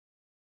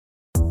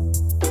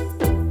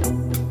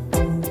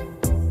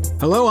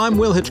Hello, I'm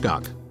Will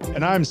Hitchcock.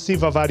 And I'm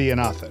Siva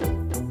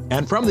Vaidyanathan.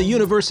 And from the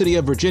University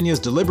of Virginia's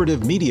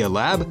Deliberative Media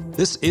Lab,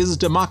 this is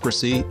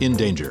Democracy in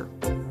Danger.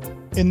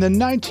 In the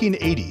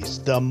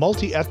 1980s, the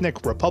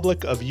multi-ethnic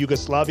Republic of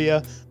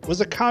Yugoslavia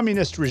was a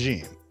communist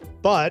regime.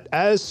 But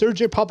as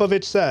Sergei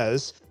Popovich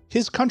says,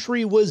 his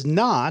country was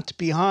not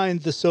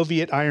behind the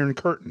Soviet Iron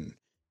Curtain.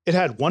 It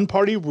had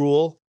one-party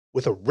rule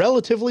with a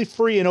relatively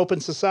free and open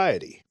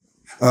society.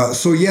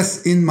 So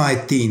yes, in my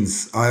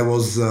teens, I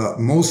was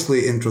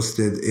mostly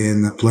interested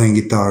in playing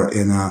guitar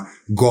in a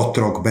goth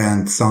rock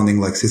band sounding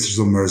like Sisters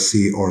of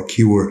Mercy or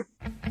Cure.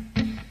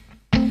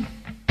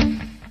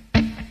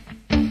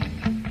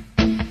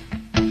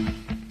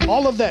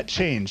 All of that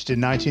changed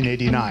in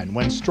 1989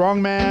 when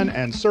strongman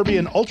and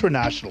Serbian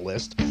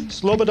ultranationalist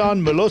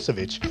Slobodan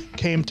Milosevic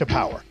came to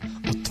power.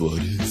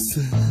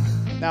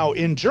 Now,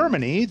 in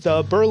Germany,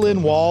 the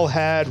Berlin Wall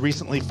had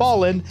recently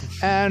fallen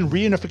and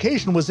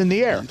reunification was in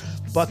the air.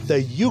 But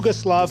the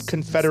Yugoslav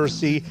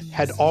Confederacy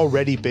had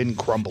already been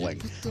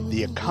crumbling.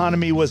 The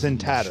economy was in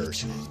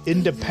tatters.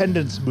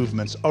 Independence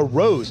movements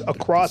arose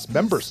across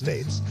member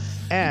states.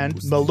 And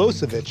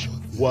Milosevic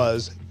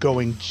was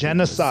going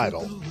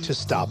genocidal to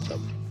stop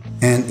them.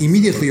 And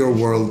immediately your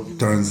world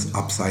turns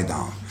upside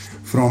down.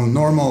 From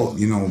normal,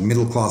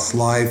 middle-class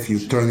life, you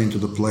turn into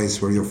the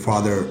place where your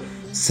father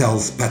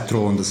sells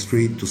petrol on the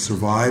street to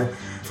survive.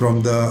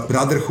 From the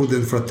brotherhood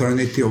and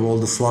fraternity of all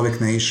the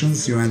Slavic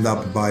nations, you end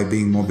up by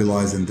being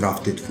mobilized and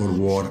drafted for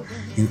war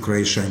in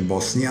Croatia and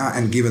Bosnia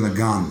and given a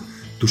gun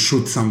to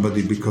shoot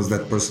somebody because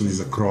that person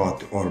is a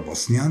Croat or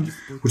Bosnian,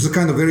 which is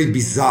kind of very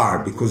bizarre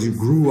because you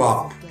grew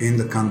up in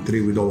the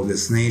country with all of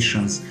these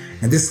nations.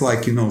 And it's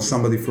like,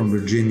 somebody from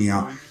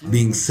Virginia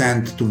being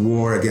sent to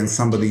war against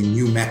somebody in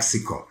New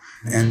Mexico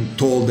and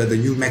told that the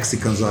New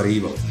Mexicans are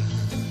evil.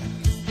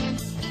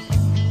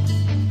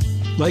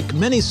 Like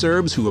many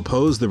Serbs who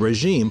oppose the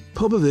regime,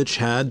 Popovich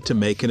had to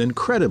make an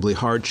incredibly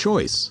hard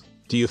choice.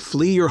 Do you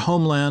flee your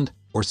homeland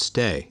or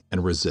stay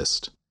and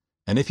resist?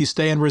 And if you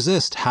stay and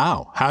resist,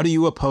 how? How do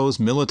you oppose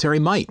military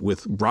might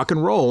with rock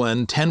and roll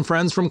and 10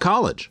 friends from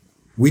college?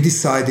 We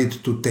decided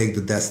to take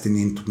the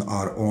destiny into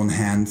our own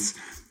hands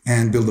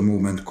and build a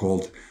movement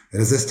called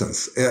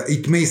Resistance.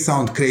 It may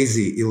sound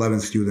crazy, 11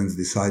 students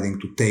deciding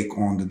to take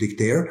on the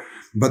dictator,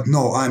 but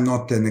no, I'm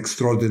not an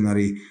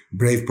extraordinary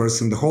brave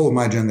person. The whole of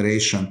my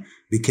generation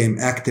became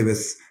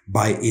activists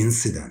by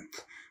incident.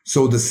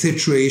 So the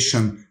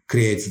situation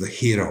creates the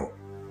hero.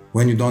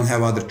 When you don't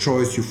have other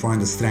choice, you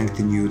find the strength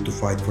in you to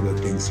fight for the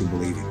things you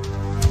believe in.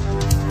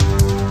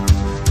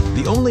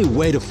 The only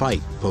way to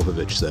fight,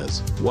 Popovich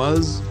says,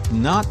 was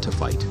not to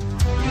fight.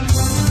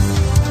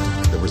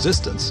 The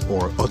resistance,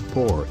 or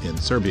Otpor in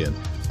Serbian,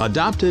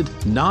 adopted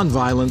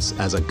nonviolence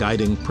as a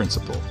guiding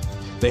principle.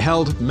 They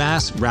held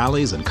mass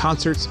rallies and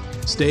concerts,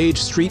 staged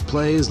street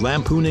plays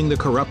lampooning the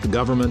corrupt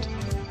government,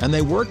 and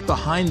they worked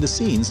behind the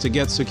scenes to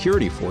get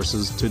security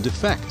forces to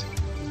defect.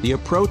 The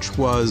approach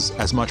was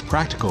as much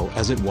practical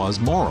as it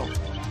was moral.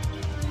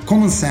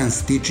 Common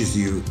sense teaches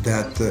you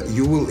that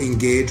you will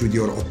engage with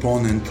your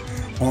opponent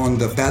on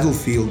the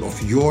battlefield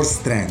of your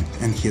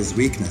strength and his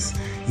weakness.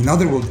 In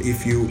other words,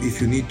 if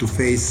you need to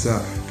face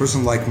a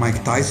person like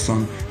Mike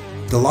Tyson,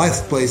 the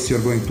last place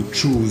you're going to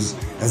choose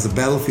as a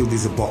battlefield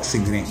is a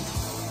boxing ring,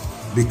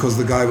 because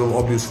the guy will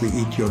obviously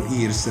eat your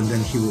ears and then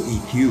he will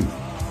eat you.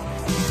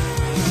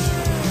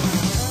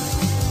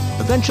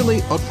 Eventually,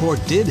 Otpor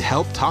did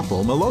help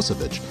topple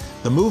Milosevic.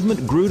 The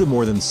movement grew to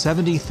more than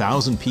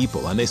 70,000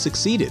 people, and they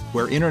succeeded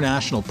where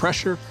international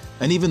pressure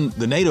and even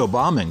the NATO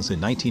bombings in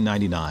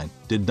 1999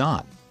 did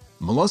not.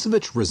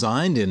 Milosevic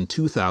resigned in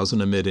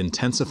 2000 amid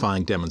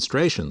intensifying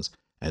demonstrations,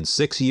 and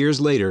 6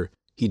 years later,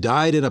 he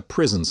died in a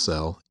prison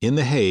cell in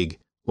The Hague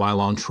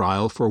while on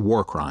trial for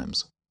war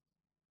crimes.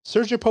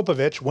 Sergei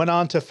Popovich went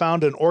on to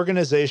found an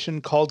organization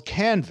called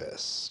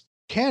Canvas.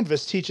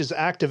 Canvas teaches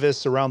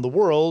activists around the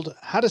world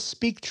how to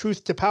speak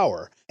truth to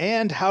power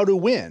and how to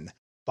win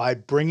by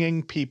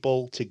bringing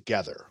people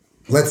together.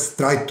 Let's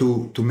try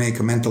to make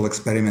a mental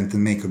experiment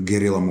and make a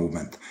guerrilla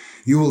movement.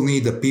 You will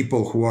need the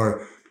people who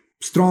are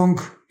strong,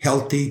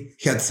 healthy,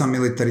 had some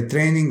military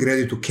training,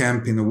 ready to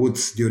camp in the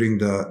woods during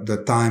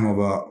the time of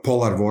a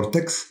polar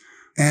vortex,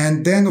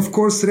 and then, of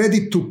course,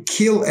 ready to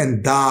kill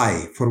and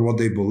die for what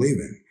they believe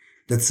in.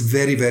 That's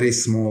very, very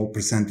small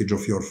percentage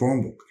of your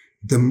phone book.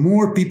 The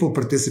more people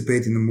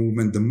participate in the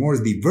movement, the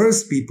more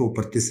diverse people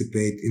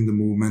participate in the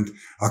movement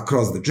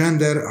across the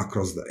gender,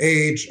 across the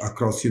age,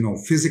 across,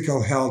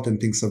 physical health and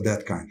things of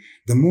that kind.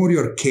 The more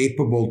you're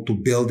capable to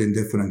build in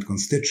different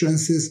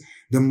constituencies,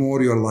 the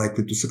more you're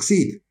likely to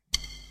succeed.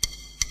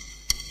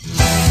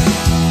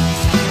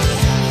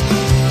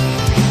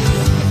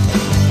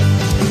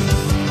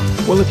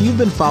 Well, if you've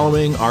been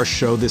following our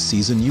show this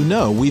season, you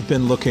know we've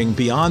been looking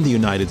beyond the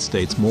United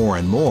States more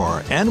and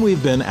more, and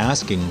we've been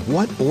asking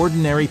what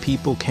ordinary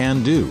people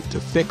can do to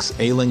fix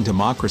ailing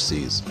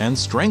democracies and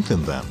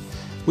strengthen them,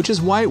 which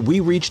is why we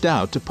reached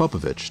out to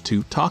Popovich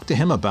to talk to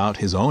him about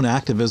his own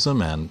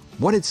activism and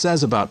what it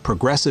says about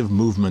progressive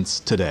movements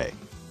today.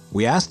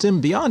 We asked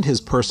him, beyond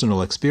his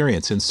personal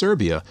experience in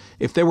Serbia,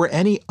 if there were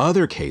any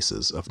other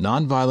cases of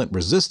nonviolent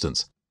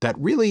resistance that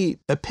really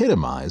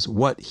epitomize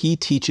what he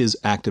teaches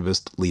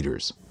activist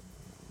leaders.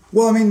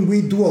 Well, I mean,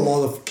 we do a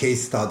lot of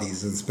case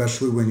studies,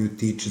 especially when you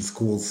teach in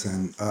schools,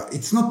 and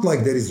it's not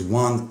like there is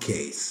one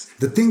case.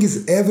 The thing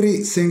is,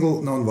 every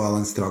single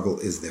nonviolent struggle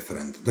is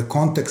different. The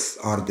contexts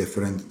are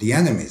different, the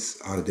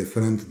enemies are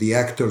different, the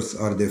actors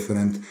are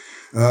different,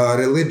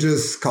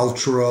 religious,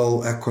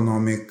 cultural,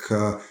 economic,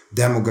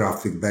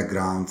 demographic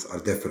backgrounds are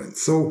different.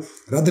 So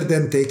rather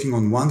than taking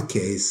on one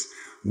case,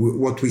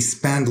 what we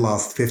spend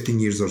last 15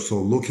 years or so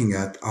looking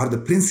at are the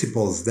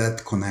principles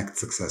that connect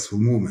successful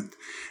movement.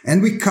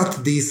 And we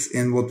cut this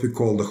in what we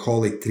call the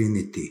holy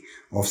trinity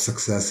of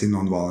success in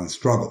nonviolent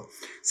struggle.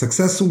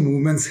 Successful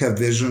movements have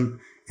vision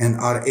and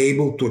are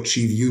able to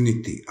achieve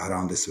unity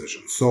around this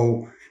vision.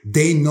 So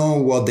they know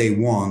what they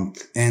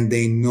want and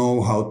they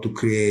know how to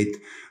create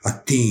a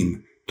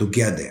team to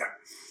get there.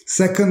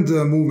 Second,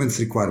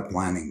 movements require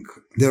planning.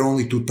 There are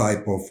only two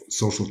types of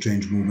social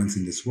change movements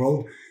in this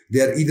world. They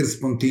are either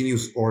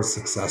spontaneous or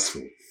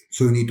successful.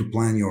 So you need to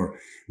plan your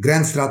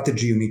grand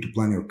strategy, you need to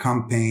plan your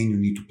campaign, you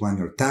need to plan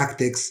your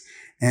tactics,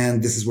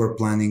 and this is where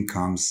planning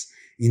comes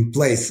in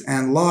place.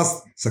 And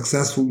last,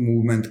 successful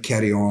movement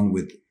carry on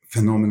with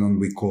phenomenon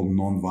we call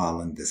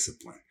nonviolent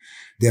discipline.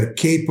 They're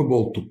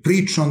capable to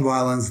preach on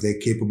violence, they're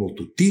capable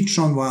to teach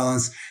on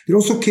violence, they're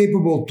also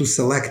capable to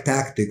select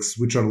tactics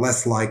which are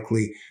less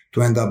likely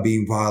to end up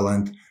being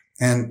violent.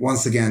 And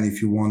once again, if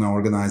you want to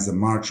organize a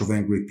march of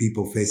angry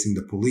people facing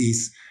the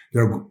police,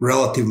 there are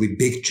relatively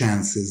big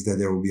chances that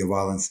there will be a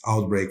violence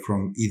outbreak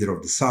from either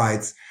of the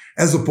sides,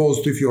 as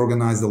opposed to if you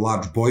organize a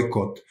large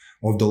boycott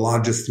of the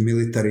largest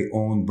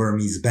military-owned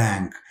Burmese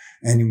bank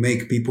and you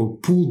make people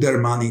pull their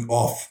money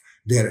off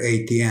their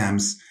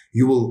ATMs,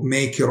 you will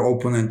make your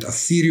opponent a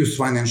serious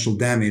financial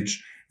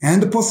damage,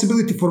 and the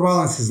possibility for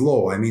violence is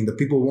low. I mean, the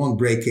people won't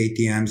break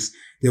ATMs.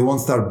 They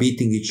won't start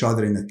beating each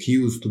other in the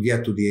queues to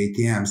get to the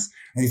ATMs.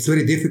 And it's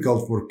very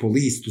difficult for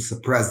police to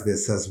suppress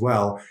this as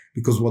well,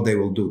 because what they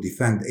will do,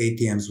 defend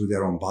ATMs with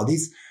their own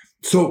bodies.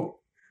 So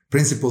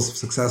principles of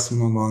successful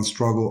nonviolent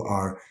struggle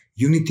are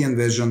unity and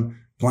vision,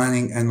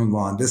 planning, and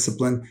nonviolent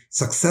discipline.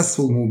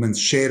 Successful movements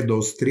share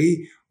those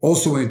three.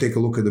 Also, when you take a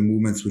look at the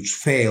movements which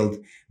failed,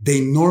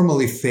 they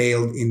normally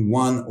failed in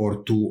one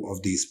or two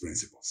of these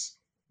principles.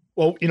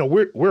 Well,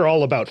 we're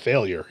all about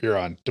failure here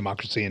on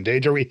Democracy in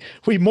Danger. We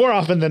more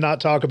often than not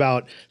talk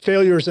about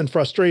failures and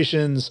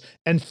frustrations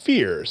and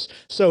fears.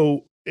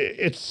 So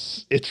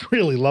it's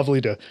really lovely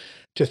to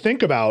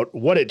think about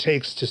what it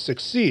takes to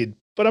succeed.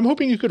 But I'm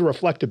hoping you could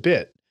reflect a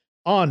bit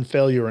on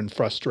failure and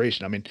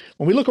frustration. I mean,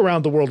 when we look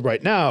around the world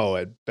right now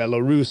at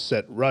Belarus,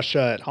 at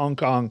Russia, at Hong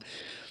Kong,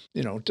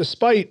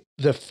 despite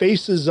the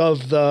faces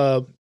of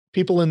the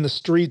people in the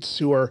streets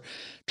who are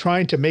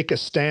trying to make a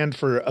stand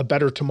for a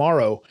better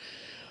tomorrow,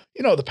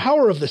 the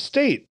power of the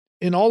state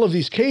in all of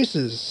these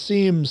cases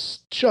seems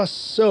just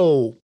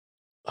so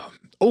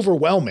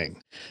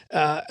overwhelming.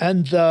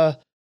 And the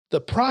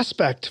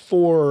prospect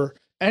for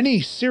any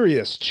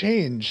serious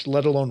change,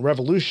 let alone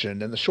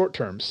revolution in the short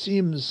term,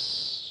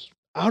 seems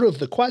out of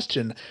the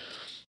question.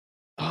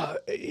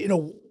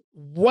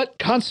 What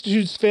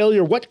constitutes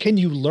failure? What can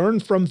you learn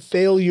from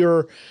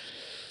failure?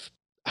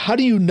 How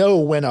do you know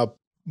when a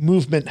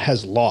movement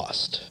has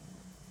lost?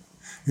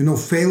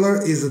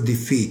 Failure is a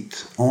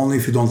defeat only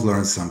if you don't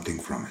learn something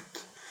from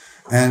it.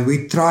 And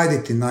we tried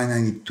it in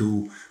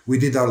 1992. We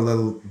did our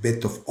little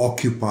bit of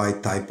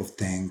Occupy type of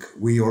thing.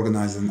 We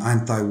organized an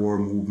anti-war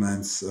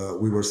movements.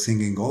 We were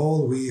singing,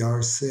 all we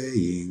are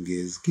saying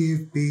is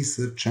give peace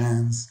a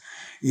chance,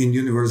 in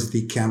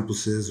university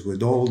campuses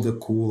with all the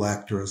cool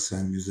actors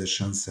and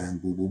musicians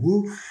and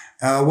boo,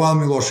 while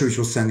Milosevic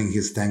was sending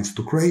his tanks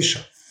to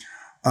Croatia.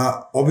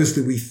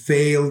 Obviously, we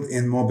failed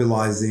in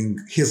mobilizing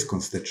his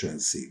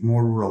constituency,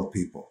 more rural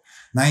people.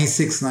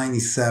 96,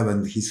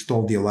 97, he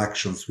stole the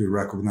elections. We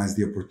recognized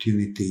the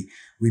opportunity.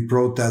 We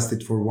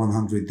protested for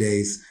 100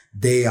 days,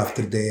 day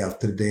after day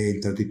after day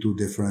in 32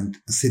 different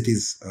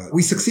cities.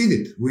 We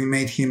succeeded. We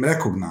made him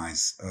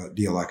recognize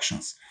the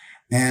elections.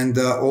 And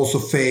also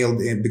failed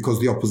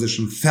because the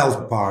opposition fell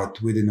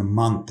apart within a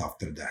month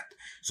after that.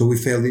 So we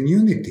failed in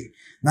unity.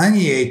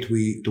 98,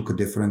 we took a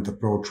different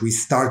approach. We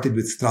started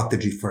with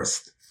strategy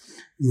first,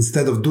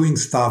 instead of doing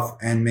stuff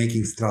and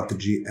making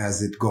strategy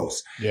as it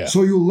goes. Yeah.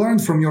 So you learn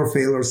from your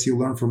failures, you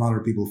learn from other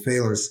people's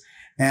failures.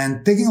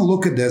 And taking a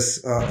look at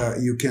this,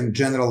 you can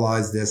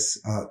generalize this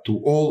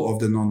to all of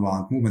the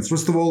nonviolent movements.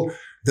 First of all,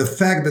 the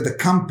fact that the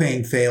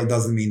campaign failed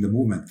doesn't mean the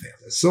movement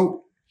failed.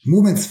 So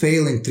movements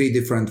fail in three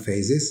different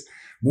phases.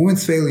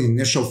 Movements fail in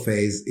initial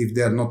phase if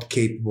they are not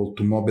capable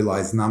to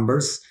mobilize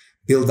numbers,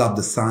 build up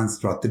the science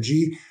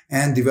strategy,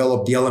 and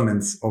develop the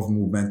elements of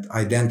movement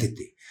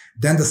identity.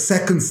 Then the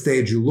second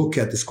stage you look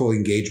at is called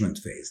engagement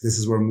phase. This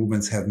is where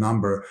movements have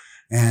number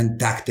and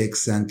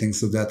tactics and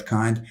things of that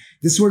kind.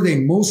 This is where they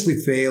mostly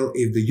fail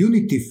if the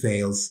unity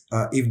fails,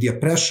 if the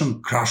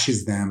oppression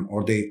crushes them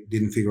or they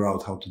didn't figure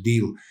out how to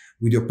deal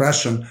with the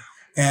oppression,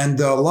 And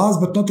last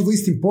but not of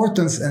least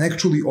importance, and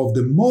actually of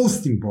the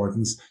most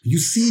importance, you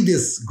see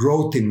this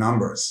growth in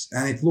numbers,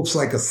 and it looks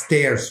like a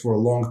stairs for a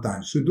long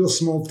time. So you do a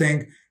small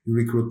thing, you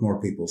recruit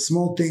more people.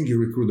 Small thing, you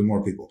recruit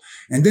more people.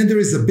 And then there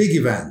is a big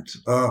event.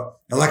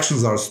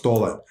 Elections are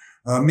stolen.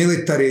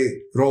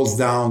 Military rolls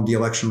down the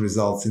election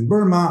results in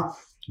Burma.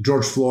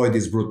 George Floyd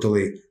is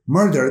brutally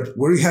murdered,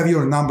 where you have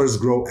your numbers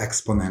grow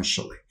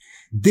exponentially.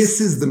 This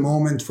is the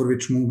moment for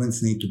which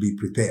movements need to be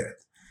prepared.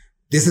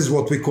 This is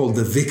what we call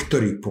the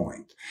victory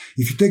point.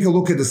 If you take a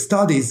look at the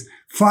studies,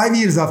 5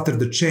 years after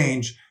the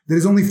change, there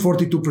is only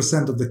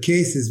 42% of the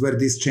cases where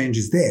this change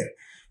is there.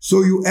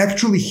 So you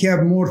actually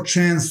have more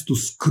chance to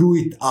screw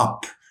it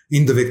up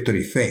in the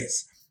victory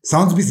phase.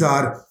 Sounds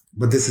bizarre,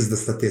 but this is the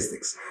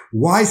statistics.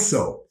 Why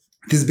so?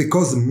 It is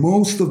because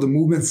most of the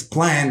movements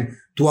plan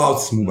to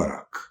oust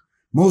Mubarak.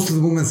 Most of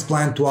the movements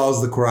plan to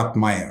oust the corrupt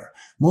mayor.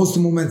 Most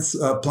of the movements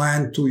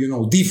plan to,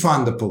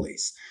 defund the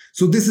police.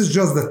 So this is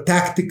just the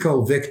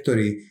tactical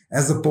victory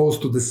as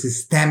opposed to the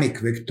systemic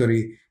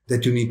victory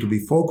that you need to be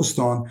focused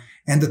on.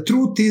 And the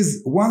truth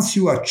is, once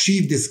you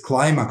achieve this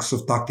climax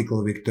of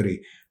tactical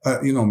victory,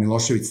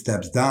 Milosevic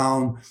steps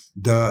down,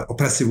 the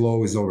oppressive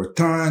law is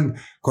overturned,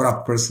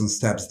 corrupt person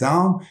steps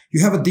down,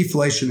 you have a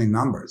deflation in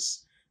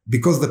numbers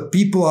because the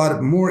people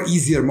are more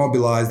easier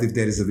mobilized if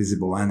there is a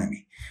visible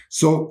enemy.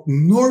 So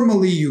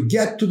normally you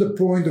get to the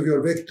point of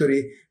your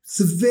victory. It's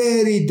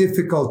very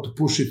difficult to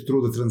push it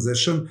through the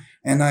transition.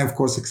 And I, of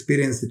course,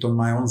 experienced it on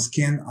my own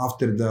skin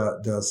after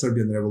the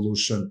Serbian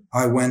revolution.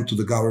 I went to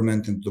the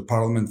government and to the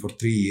parliament for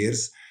 3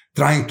 years,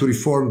 trying to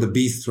reform the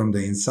beast from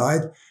the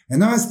inside.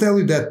 And I must tell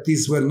you that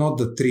these were not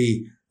the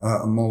three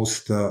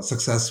most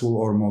successful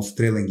or most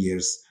thrilling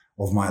years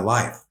of my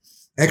life.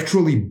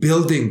 Actually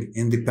building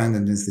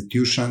independent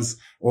institutions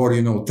or,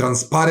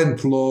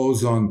 transparent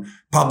laws on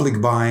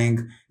public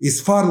buying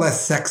is far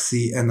less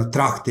sexy and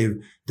attractive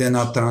than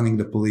not running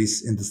the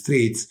police in the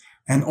streets.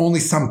 And only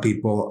some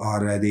people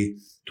are ready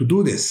to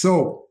do this.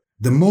 So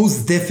the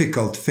most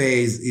difficult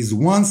phase is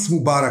once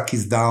Mubarak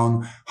is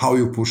down, how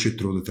you push it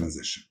through the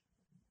transition.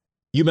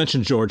 You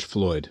mentioned George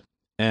Floyd,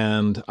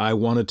 and I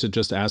wanted to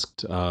just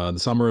ask, the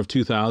summer of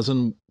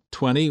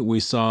 2020, we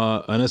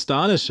saw an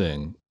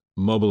astonishing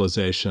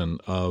mobilization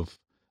of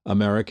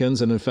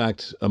Americans, and in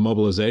fact, a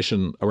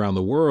mobilization around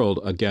the world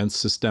against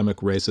systemic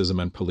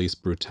racism and police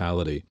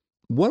brutality.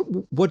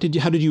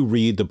 How did you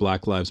read the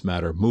Black Lives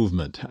Matter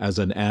movement as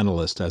an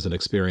analyst, as an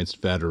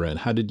experienced veteran?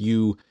 How did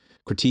you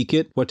critique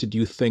it? What did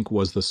you think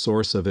was the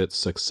source of its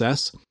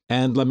success?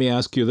 And let me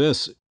ask you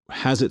this,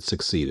 has it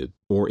succeeded?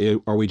 Or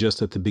are we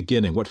just at the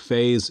beginning? What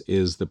phase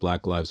is the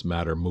Black Lives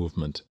Matter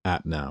movement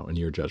at now, in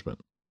your judgment?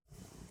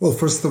 Well,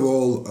 first of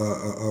all,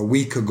 a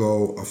week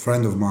ago, a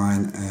friend of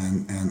mine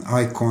and an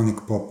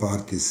iconic pop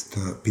artist,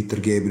 Peter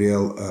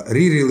Gabriel,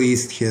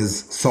 re-released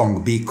his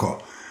song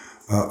Biko,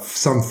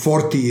 some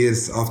 40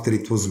 years after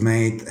it was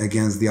made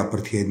against the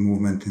apartheid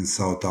movement in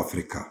South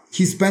Africa.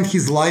 He spent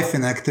his life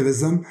in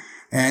activism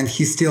and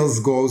he still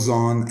goes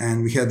on,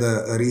 and we had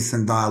a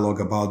recent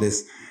dialogue about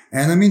this.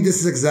 And I mean, this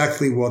is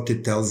exactly what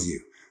it tells you.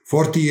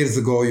 40 years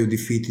ago, you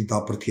defeated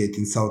apartheid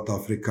in South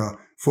Africa.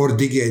 4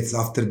 decades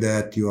after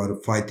that, you are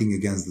fighting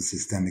against the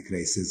systemic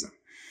racism.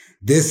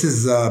 This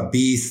is a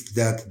beast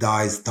that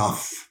dies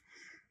tough.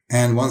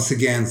 And once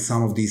again,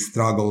 some of these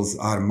struggles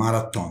are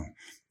marathon.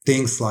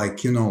 Things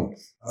like,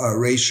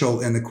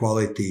 racial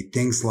inequality,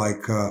 things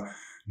like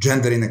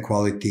gender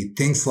inequality,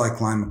 things like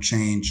climate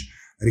change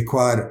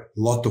require a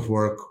lot of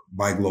work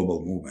by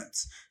global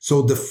movements.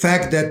 So the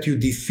fact that you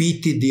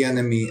defeated the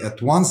enemy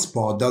at one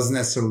spot doesn't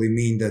necessarily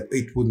mean that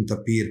it wouldn't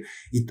appear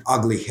its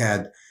ugly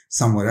head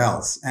somewhere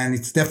else. And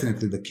it's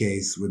definitely the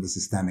case with the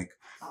systemic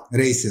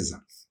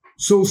racism.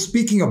 So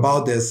speaking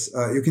about this,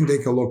 you can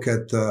take a look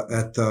at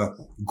the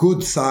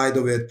good side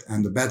of it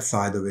and the bad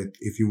side of it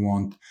if you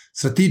want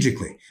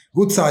strategically.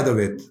 Good side of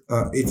it,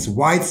 it's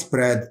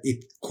widespread.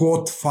 It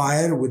caught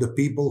fire with the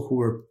people who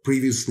were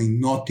previously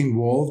not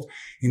involved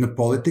in the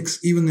politics,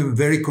 even in a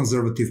very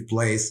conservative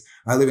place.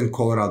 I live in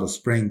Colorado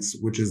Springs,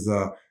 which is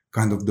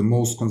kind of the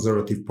most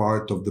conservative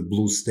part of the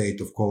blue state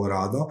of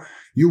Colorado.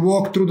 You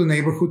walk through the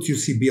neighborhoods, you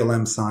see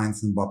BLM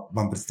signs and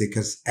bumper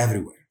stickers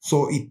everywhere.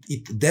 So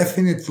it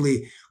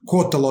definitely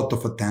caught a lot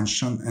of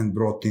attention and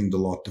brought in a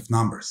lot of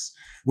numbers.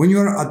 When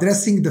you're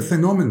addressing the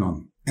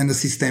phenomenon, and the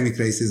systemic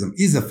racism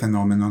is a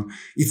phenomenon,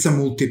 it's a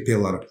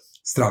multi-pillar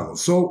struggle.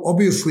 So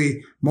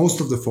obviously, most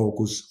of the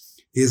focus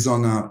is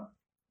on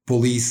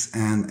police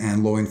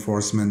and law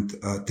enforcement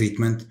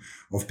treatment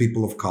of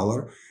people of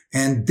color.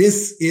 And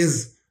this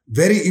is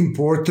very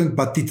important,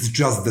 but it's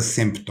just the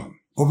symptom.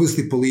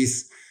 Obviously,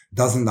 police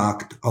doesn't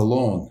act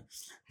alone.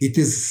 It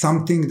is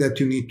something that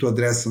you need to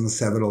address on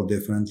several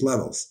different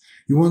levels.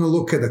 You want to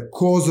look at the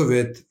cause of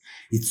it.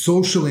 It's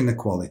social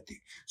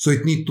inequality. So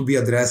it needs to be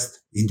addressed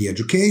in the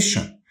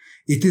education.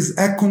 It is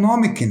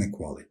economic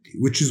inequality,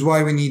 which is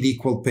why we need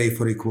equal pay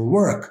for equal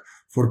work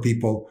for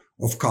people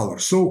of color.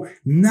 So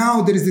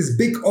now there is this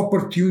big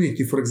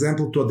opportunity, for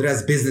example, to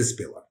address business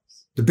pillar.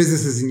 The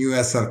businesses in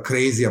US are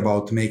crazy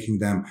about making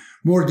them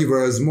more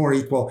diverse, more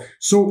equal.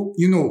 So,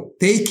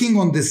 taking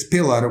on this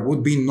pillar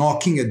would be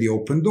knocking at the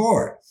open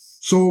door.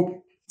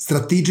 So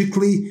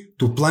strategically,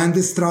 to plan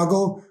this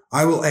struggle,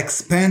 I will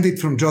expand it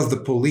from just the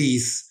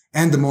police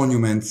and the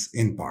monuments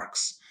in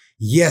parks.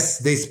 Yes,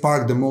 they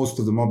spark the most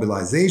of the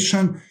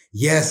mobilization.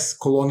 Yes,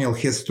 colonial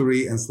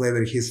history and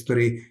slavery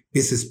history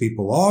pisses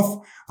people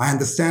off. I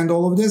understand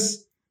all of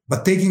this.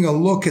 But taking a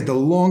look at the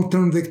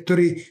long-term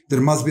victory,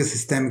 there must be a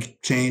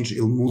systemic change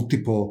in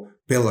multiple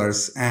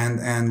pillars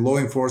and law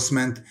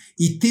enforcement.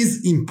 It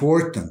is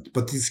important,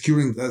 but it's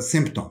curing the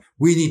symptom.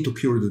 We need to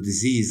cure the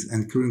disease,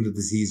 and curing the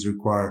disease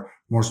requires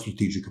more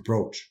strategic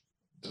approach.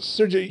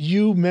 Sergey,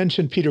 you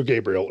mentioned Peter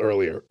Gabriel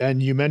earlier,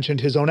 and you mentioned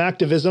his own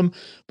activism,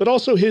 but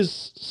also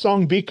his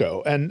song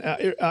Biko. And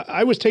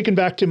I was taken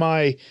back to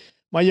my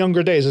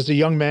younger days as a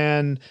young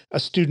man, a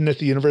student at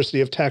the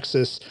University of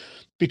Texas,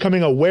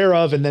 becoming aware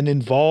of and then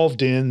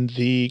involved in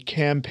the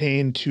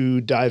campaign to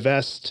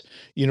divest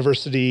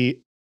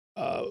university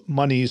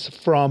monies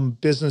from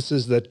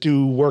businesses that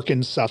do work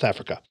in South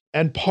Africa.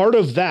 And part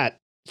of that,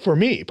 for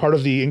me, part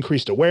of the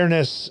increased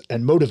awareness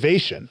and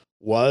motivation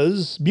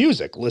was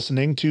music,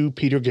 listening to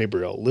Peter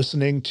Gabriel,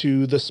 listening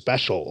to the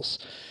Specials,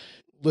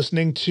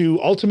 listening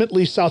to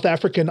ultimately South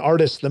African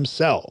artists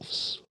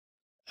themselves.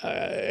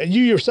 And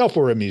you yourself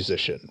were a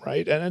musician,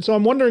 right? And so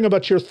I'm wondering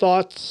about your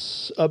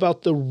thoughts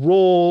about the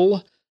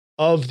role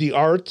of the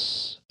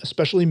arts,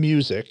 especially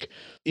music,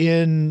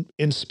 in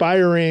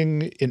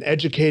inspiring, in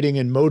educating,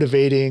 in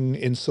motivating,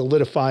 in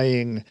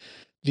solidifying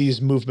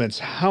these movements.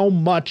 How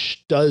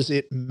much does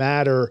it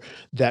matter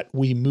that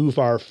we move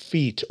our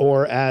feet?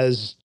 Or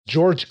as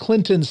George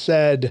Clinton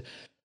said,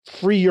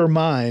 free your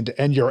mind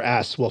and your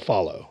ass will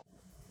follow.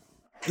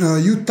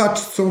 You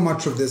touched so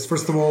much of this.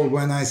 First of all,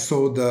 when I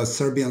saw the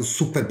Serbian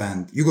super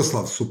band,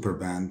 Yugoslav super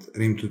band,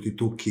 Rim Tuti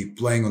Tuki,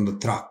 playing on the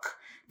truck,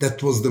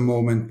 that was the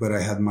moment where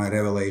I had my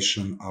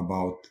revelation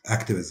about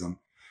activism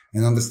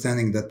and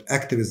understanding that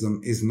activism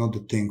is not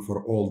the thing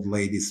for old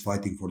ladies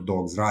fighting for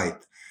dogs'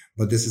 rights,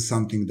 but this is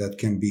something that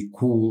can be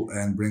cool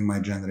and bring my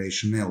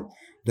generation ill.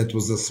 That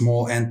was a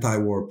small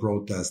anti-war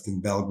protest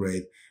in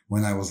Belgrade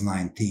when I was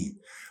 19.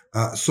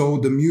 So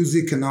the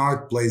music and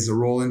art plays a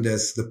role in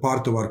this. The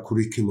part of our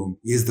curriculum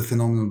is the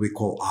phenomenon we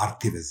call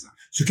artivism.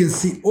 So you can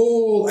see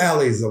all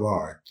alleys of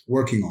art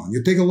working on.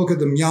 You take a look at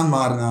the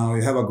Myanmar now,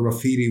 you have a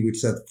graffiti which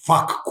said,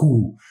 fuck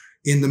Ku,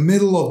 in the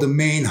middle of the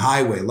main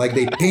highway, like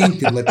they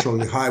painted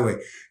literally the highway.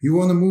 You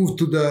want to move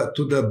to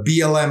the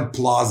BLM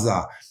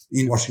Plaza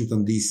in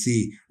Washington,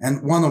 D.C.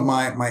 And one of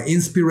my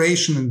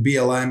inspiration in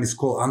BLM is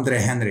called Andre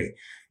Henry.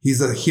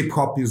 He's a hip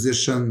hop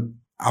musician,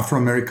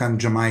 Afro-American,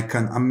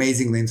 Jamaican,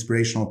 amazingly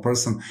inspirational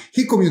person.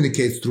 He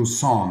communicates through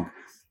song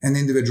and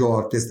individual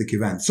artistic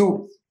events.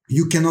 So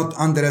you cannot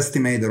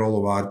underestimate the role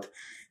of art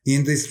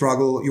in this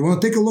struggle. You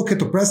want to take a look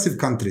at oppressive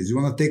countries. You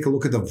want to take a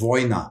look at the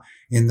Vojna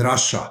in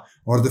Russia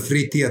or the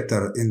Free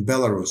Theater in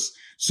Belarus.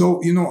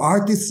 So,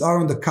 artists are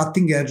on the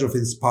cutting edge of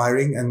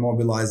inspiring and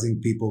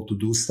mobilizing people to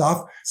do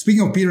stuff.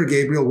 Speaking of Peter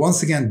Gabriel,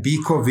 once again,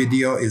 Biko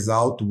video is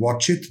out.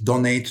 Watch it,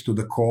 donate to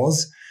the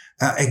cause.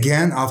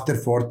 Again, after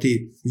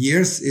 40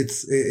 years,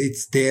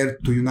 it's there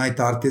to unite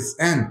artists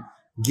and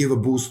give a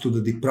boost to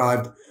the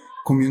deprived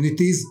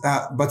communities.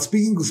 But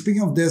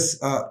speaking of this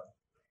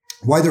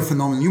wider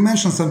phenomenon, you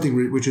mentioned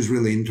something which is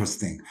really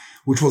interesting,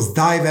 which was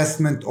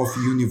divestment of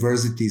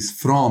universities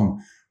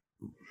from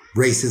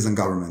racism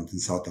government in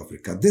South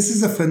Africa. This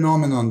is a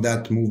phenomenon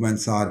that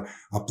movements are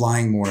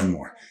applying more and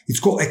more. It's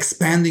called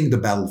expanding the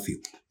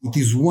battlefield. It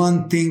is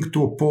one thing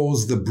to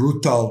oppose the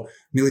brutal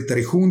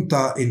military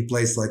junta in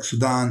place like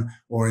Sudan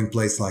or in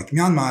place like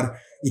Myanmar.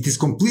 It is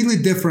completely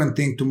different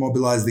thing to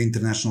mobilize the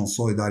international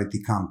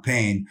solidarity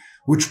campaign,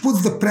 which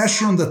puts the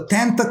pressure on the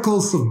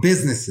tentacles of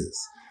businesses,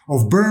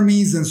 of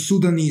Burmese and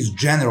Sudanese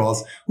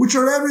generals, which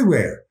are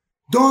everywhere.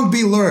 Don't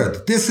be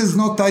lured. This is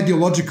not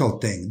ideological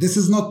thing. This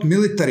is not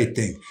military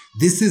thing.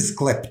 This is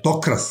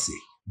kleptocracy.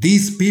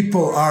 These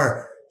people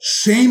are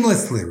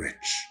shamelessly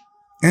rich.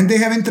 And they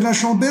have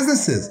international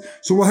businesses.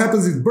 So what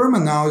happens in Burma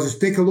now is you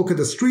take a look at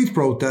the street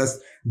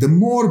protest. The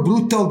more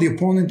brutal the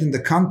opponent in the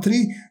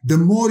country, the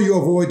more you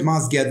avoid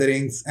mass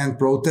gatherings and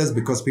protests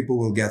because people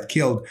will get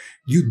killed.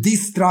 You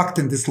distract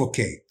and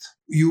dislocate.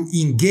 You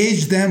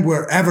engage them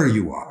wherever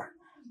you are.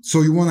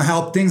 So you want to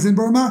help things in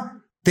Burma?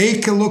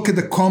 Take a look at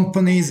the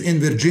companies in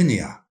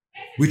Virginia,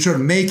 which are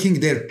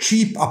making their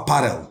cheap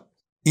apparel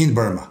in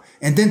Burma.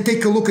 And then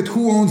take a look at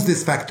who owns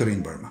this factory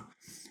in Burma.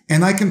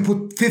 And I can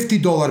put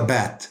 $50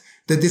 bet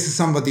that this is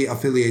somebody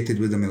affiliated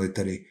with the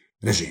military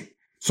regime.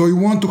 So you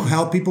want to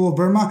help people of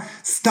Burma?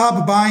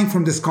 Stop buying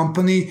from this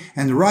company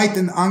and write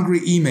an angry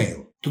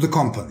email to the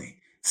company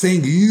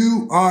saying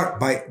you are,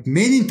 by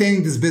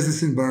maintaining this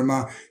business in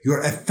Burma, you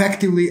are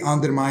effectively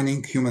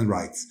undermining human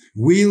rights.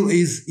 Will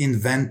is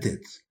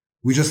invented.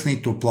 We just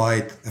need to apply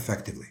it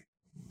effectively.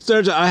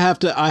 Serge, I have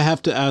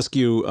to ask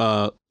you,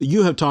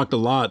 you have talked a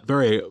lot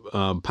very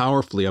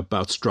powerfully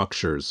about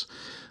structures.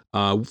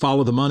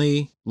 follow the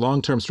money,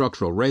 long-term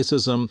structural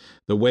racism,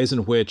 the ways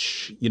in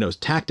which,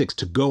 tactics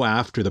to go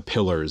after the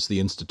pillars, the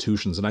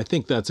institutions. And I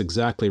think that's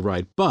exactly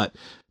right. But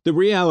the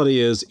reality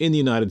is, in the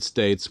United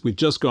States, we've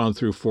just gone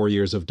through 4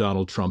 years of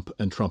Donald Trump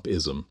and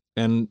Trumpism.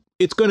 And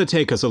it's going to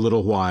take us a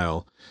little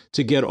while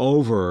to get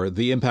over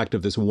the impact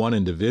of this one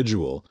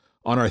individual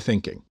on our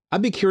thinking.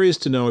 I'd be curious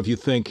to know if you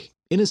think,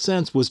 in a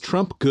sense, was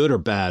Trump good or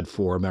bad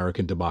for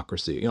American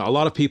democracy? A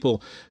lot of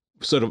people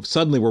sort of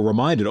suddenly were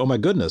reminded, oh my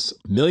goodness,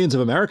 millions of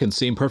Americans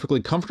seem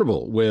perfectly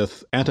comfortable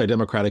with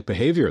anti-democratic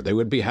behavior. They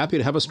would be happy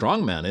to have a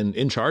strongman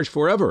in charge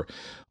forever.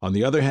 On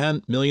the other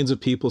hand, millions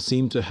of people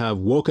seem to have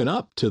woken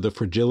up to the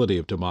fragility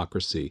of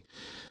democracy.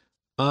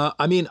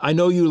 I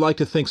know you like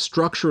to think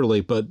structurally,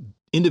 but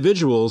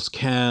individuals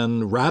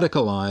can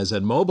radicalize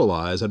and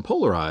mobilize and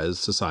polarize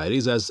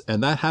societies,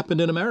 and that happened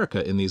in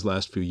America in these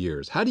last few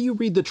years. How do you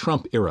read the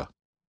Trump era?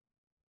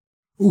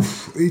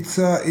 It's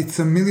a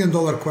 $1 million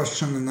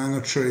question, and I'm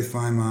not sure if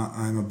I'm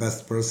a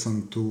best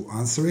person to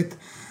answer it.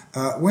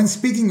 When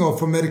speaking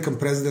of American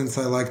presidents,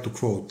 I like to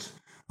quote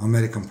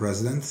American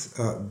presidents.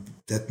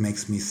 That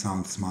makes me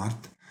sound smart.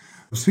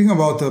 Speaking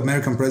about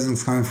American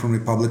presidents coming from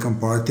Republican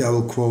Party, I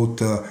will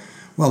quote,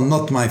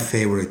 not my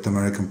favorite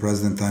American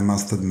president, I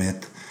must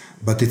admit,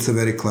 but it's a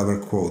very clever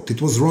quote.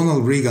 It was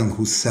Ronald Reagan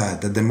who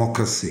said that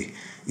democracy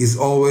is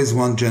always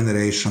one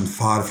generation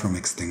far from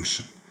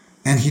extinction.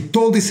 And he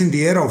told this in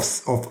the era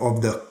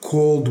of the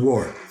Cold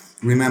War.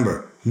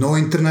 Remember, no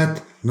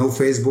internet, no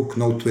Facebook,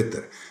 no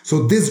Twitter.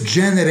 So this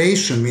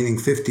generation, meaning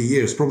 50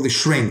 years, probably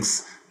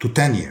shrinks to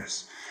 10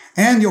 years.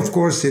 And of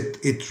course,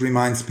 it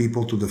reminds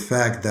people to the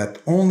fact that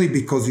only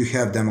because you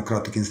have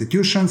democratic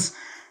institutions,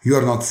 you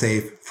are not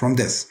safe from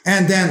this.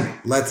 And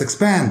then let's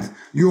expand.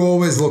 You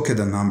always look at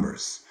the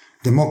numbers.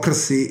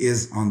 Democracy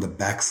is on the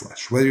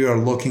backslash. Whether you are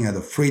looking at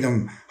the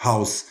Freedom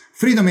House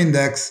Freedom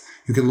Index,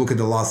 you can look at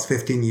the last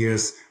 15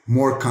 years.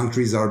 More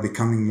countries are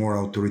becoming more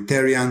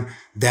authoritarian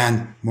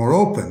than more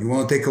open. You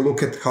want to take a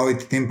look at how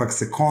it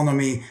impacts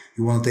economy.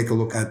 You want to take a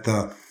look at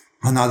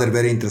another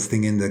very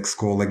interesting index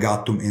called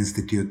Legatum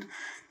Institute,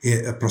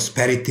 a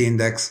prosperity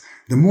index.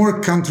 The more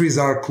countries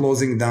are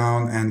closing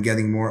down and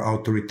getting more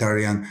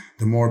authoritarian,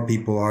 the more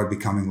people are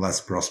becoming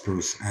less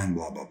prosperous and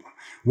blah, blah, blah.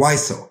 Why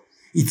so?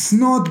 It's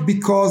not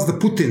because the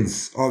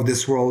Putins of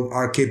this world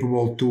are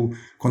capable to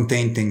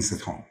contain things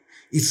at home.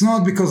 It's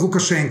not because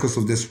Lukashenko's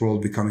of this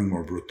world becoming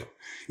more brutal.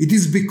 It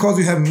is because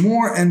you have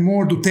more and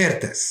more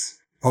Dutertes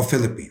of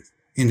Philippines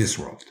in this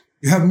world.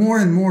 You have more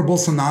and more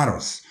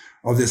Bolsonaros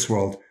of this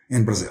world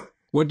in Brazil.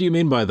 What do you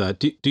mean by that?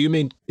 Do you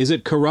mean, is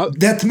it corrupt?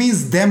 That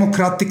means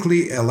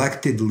democratically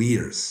elected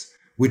leaders,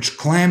 which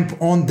clamp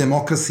on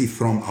democracy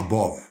from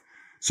above.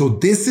 So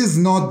this is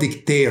not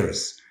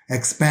dictators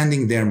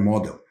expanding their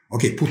model.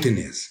 Okay, Putin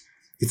is.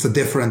 It's a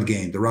different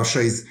game. The Russia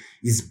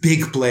is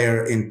big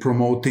player in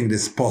promoting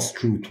this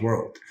post-truth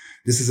world.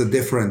 This is a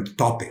different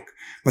topic.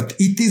 But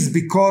it is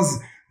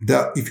because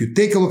if you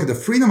take a look at the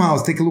Freedom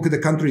House, take a look at the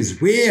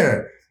countries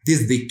where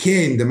this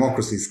decay in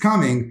democracy is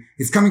coming,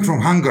 it's coming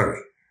from Hungary.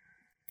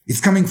 It's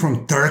coming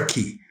from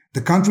Turkey,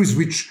 the countries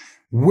which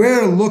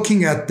were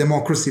looking at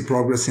democracy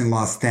progress in the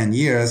last 10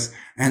 years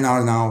and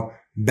are now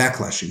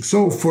backlashing.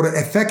 So for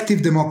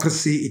effective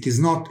democracy, it is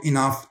not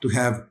enough to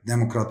have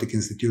democratic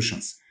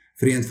institutions,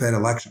 free and fair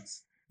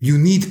elections. You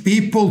need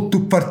people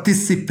to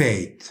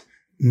participate.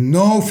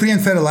 No free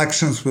and fair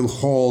elections will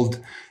hold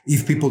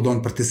if people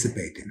don't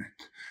participate in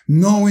it.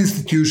 No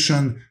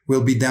institution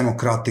will be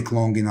democratic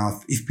long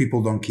enough if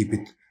people don't keep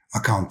it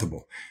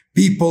accountable.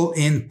 People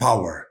in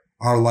power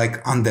are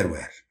like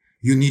underwear.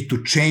 You need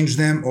to change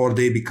them or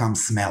they become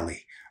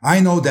smelly. I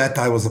know that.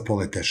 I was a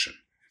politician.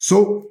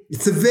 So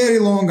it's a very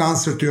long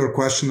answer to your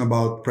question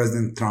about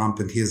President Trump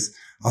and his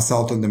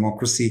assault on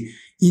democracy.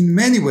 In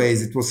many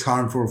ways, it was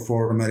harmful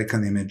for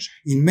American image.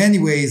 In many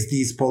ways,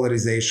 these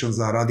polarizations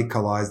are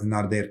radicalized and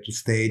are there to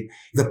stay.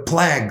 The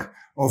plague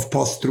of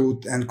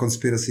post-truth and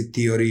conspiracy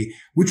theory,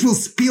 which will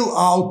spill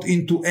out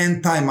into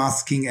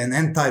anti-masking and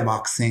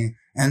anti-vaxxing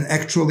and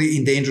actually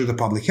endanger the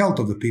public health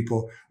of the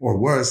people, or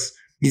worse,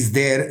 is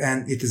there,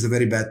 and it is a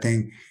very bad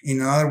thing.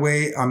 In another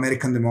way,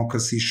 American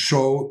democracy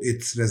showed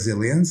its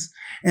resilience.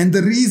 And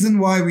the reason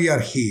why we are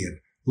here,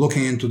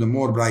 looking into the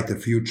more brighter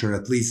future,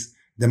 at least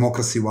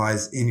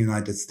democracy-wise in the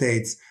United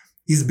States,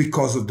 is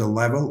because of the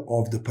level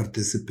of the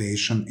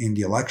participation in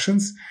the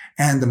elections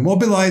and the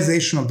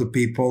mobilization of the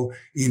people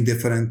in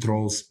different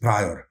roles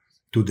prior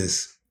to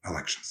these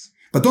elections.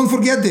 But don't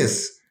forget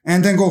this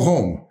and then go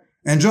home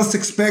and just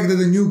expect that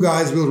the new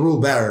guys will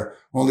rule better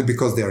only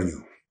because they are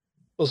new.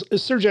 Well,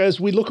 Sergei, as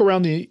we look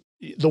around the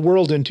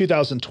world in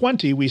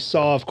 2020, we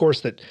saw, of course,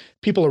 that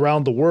people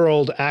around the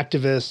world,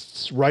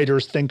 activists,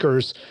 writers,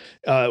 thinkers,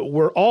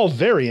 were all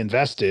very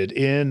invested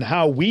in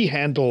how we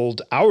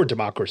handled our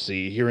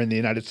democracy here in the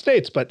United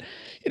States. But,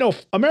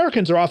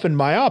 Americans are often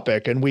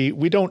myopic and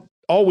we don't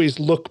always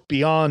look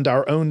beyond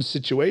our own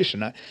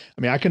situation.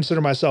 I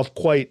consider myself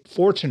quite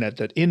fortunate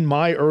that in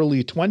my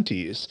early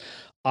 20s,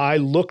 I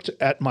looked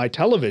at my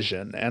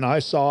television and I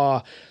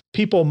saw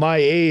people my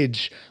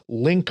age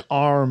link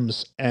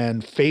arms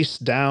and face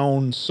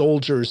down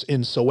soldiers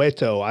in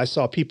Soweto. I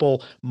saw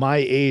people my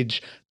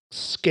age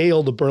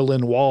scale the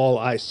Berlin Wall.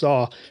 I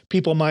saw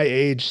people my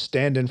age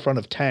stand in front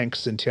of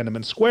tanks in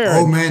Tiananmen Square.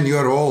 Oh man,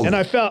 you're old. And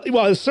I felt,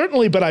 well,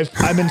 certainly, but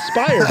I'm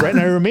inspired, right?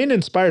 And I remain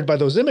inspired by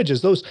those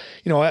images. Those,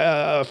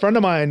 a friend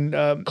of mine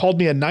called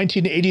me a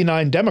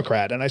 1989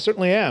 Democrat, and I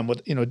certainly am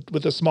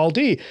with a small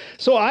d.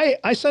 So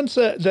I sense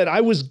that I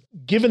was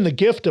given the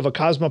gift of a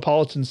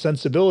cosmopolitan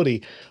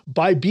sensibility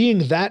by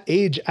being that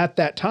age at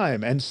that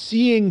time and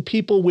seeing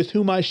people with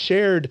whom I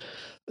shared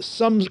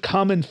some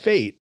common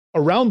fate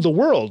around the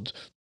world,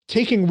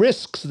 taking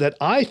risks that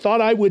I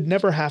thought I would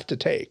never have to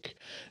take.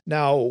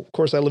 Now, of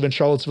course, I live in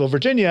Charlottesville,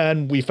 Virginia,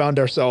 and we found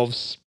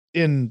ourselves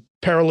in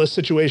perilous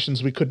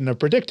situations we couldn't have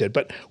predicted.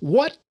 But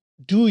what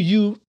do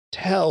you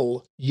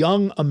tell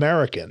young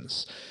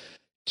Americans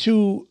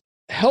to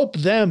help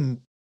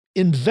them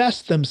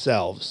invest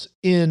themselves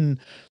in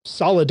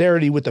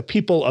solidarity with the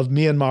people of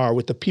Myanmar,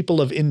 with the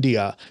people of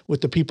India,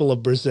 with the people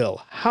of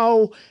Brazil?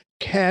 How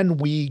can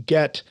we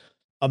get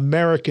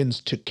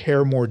Americans to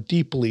care more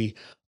deeply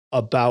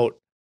about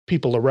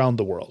people around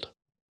the world?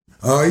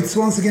 It's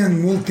once again a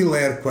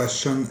multi-layered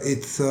question.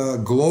 It's a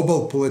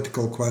global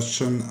political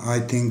question. I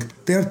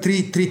think there are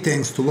three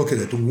things to look at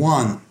it.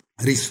 One,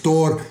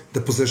 restore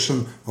the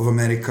position of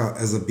America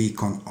as a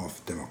beacon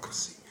of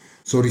democracy.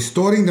 So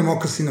restoring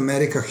democracy in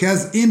America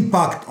has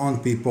impact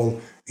on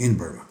people in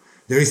Burma.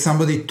 There is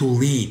somebody to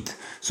lead.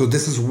 So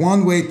this is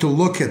one way to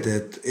look at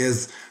it,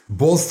 is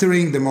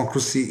bolstering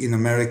democracy in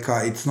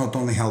America. It's not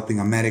only helping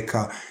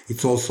America,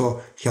 it's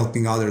also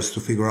helping others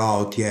to figure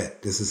out,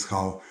 this is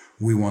how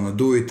we want to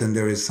do it. And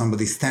there is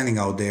somebody standing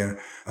out there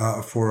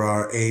for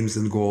our aims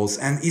and goals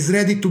and is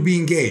ready to be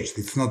engaged.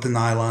 It's not an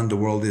island. The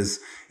world is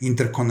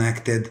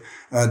interconnected.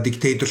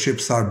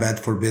 Dictatorships are bad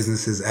for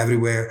businesses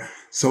everywhere.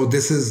 So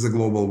this is the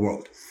global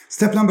world.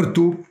 Step number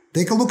 2,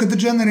 take a look at the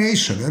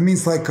generation. That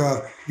means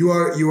you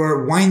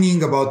are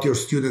whining about your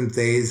student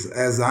days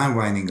as I'm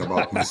whining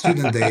about my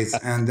student days.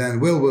 And then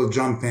Will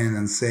jump in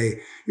and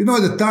say, at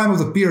the time of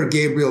the Peter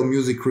Gabriel,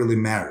 music really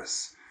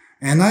matters.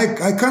 And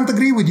I can't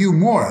agree with you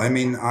more. I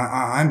mean,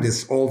 I'm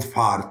this old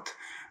fart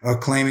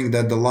claiming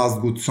that the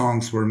last good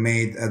songs were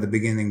made at the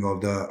beginning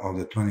of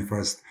the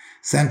 21st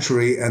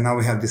century. And now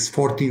we have this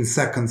 14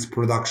 seconds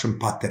production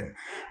pattern,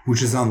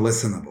 which is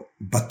unlistenable.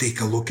 But take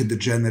a look at the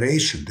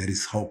generation. There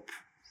is hope.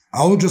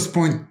 I will just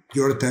point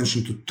your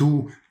attention to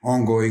 2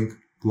 ongoing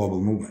global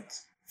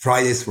movements.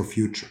 Fridays for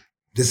Future.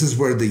 This is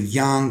where the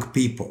young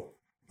people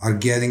are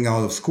getting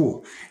out of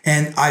school.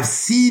 And I've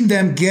seen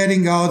them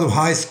getting out of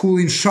high school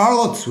in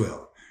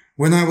Charlottesville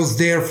when I was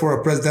there for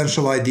a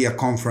presidential idea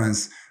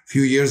conference a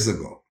few years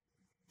ago.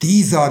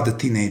 These are the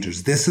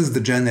teenagers. This is the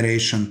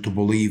generation to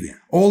believe in.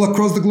 All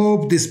across the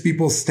globe, these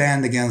people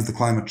stand against the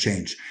climate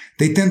change.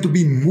 They tend to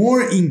be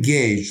more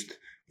engaged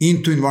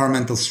into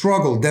environmental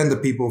struggle than the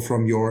people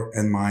from your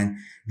and mine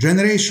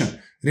generation.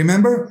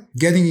 Remember,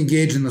 getting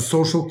engaged in a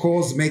social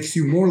cause makes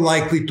you more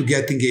likely to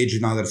get engaged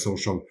in other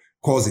social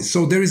causes.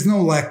 So there is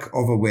no lack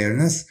of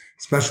awareness,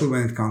 especially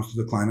when it comes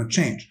to the climate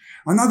change.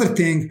 Another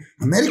thing,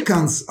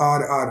 Americans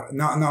are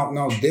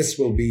now this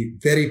will be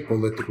very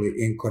politically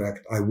incorrect.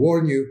 I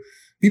warn you,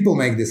 people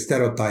make this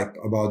stereotype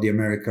about the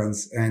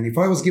Americans. And if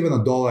I was given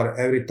 $1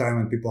 every time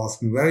when people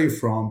ask me, where are you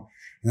from?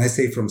 And I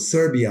say from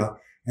Serbia,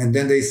 and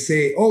then they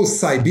say, oh,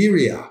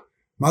 Siberia,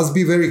 must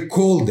be very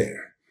cold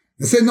there.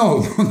 I say, no,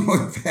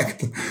 in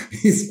fact,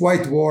 it's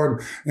quite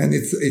warm and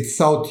it's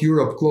South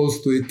Europe,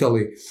 close to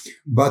Italy.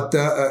 But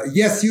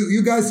yes,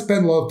 you guys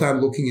spend a lot of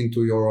time looking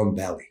into your own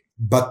belly.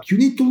 But you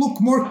need to look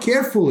more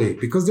carefully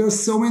because there are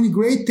so many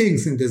great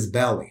things in this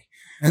belly.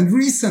 And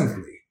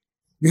recently,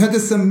 you had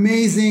this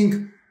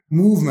amazing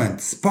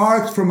movement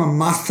sparked from a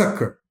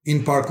massacre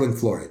in Parkland,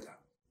 Florida.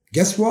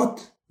 Guess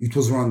what? It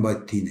was run by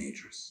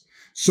teenagers.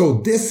 So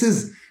this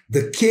is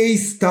the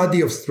case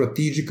study of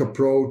strategic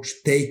approach,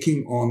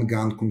 taking on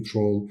gun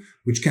control,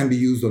 which can be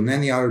used on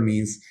any other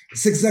means.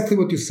 It's exactly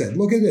what you said.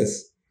 Look at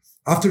this.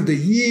 After the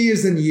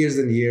years and years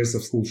and years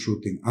of school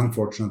shooting,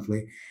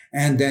 unfortunately,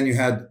 and then you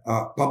had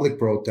public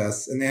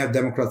protests, and they have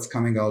Democrats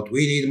coming out,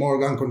 we need more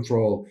gun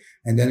control.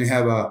 And then you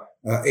have a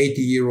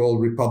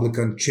 80-year-old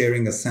Republican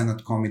chairing a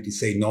Senate committee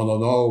saying,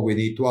 no, we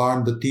need to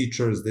arm the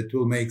teachers. That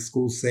will make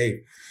schools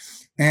safe.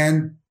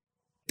 And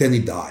then he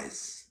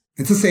dies.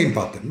 It's the same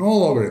pattern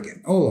all over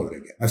again.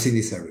 I've seen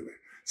this everywhere.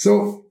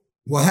 So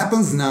what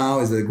happens now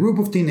is that a group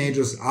of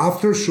teenagers,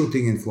 after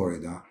shooting in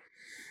Florida,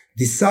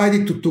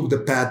 decided to take the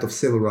path of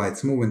civil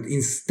rights movement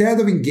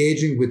instead of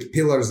engaging with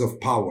pillars of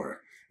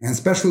power, and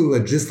especially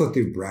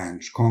legislative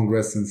branch,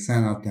 Congress and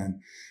Senate and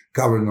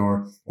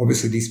governor.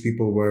 Obviously, these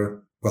people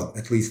were, well,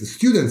 at least the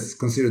students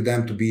considered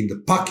them to be in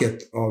the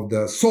pocket of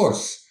the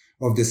source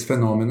of this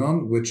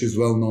phenomenon, which is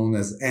well known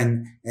as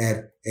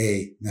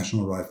NRA,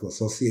 National Rifle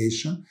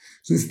Association.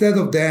 So instead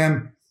of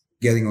them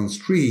getting on the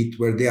street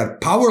where they are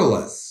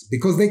powerless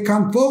because they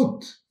can't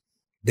vote,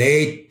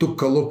 they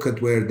took a look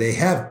at where they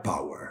have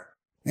power.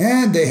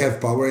 And they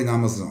have power in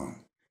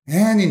Amazon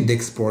and in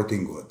Dick's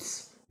Sporting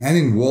Goods and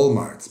in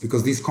Walmarts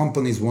because these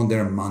companies want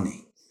their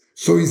money.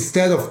 So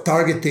instead of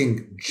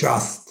targeting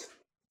just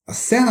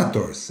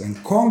senators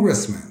and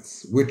congressmen,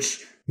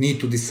 which need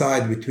to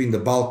decide between the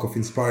bulk of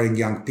inspiring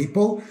young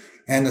people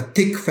and a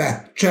thick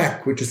fat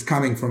check, which is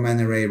coming from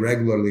NRA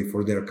regularly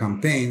for their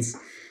campaigns,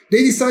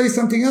 they decided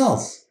something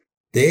else.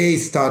 They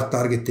start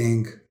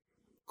targeting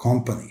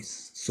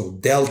companies. So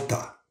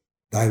Delta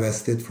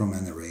divested from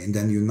NRA, and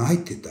then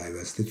United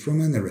divested from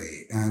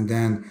NRA, and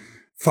then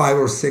 5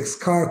 or 6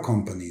 car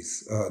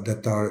companies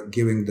that are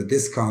giving the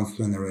discounts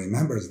to NRA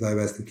members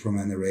divested from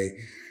NRA.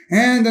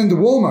 And then the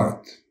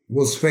Walmart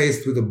was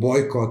faced with a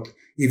boycott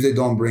if they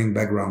don't bring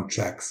background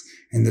checks.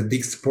 And the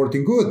Dick's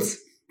Sporting Goods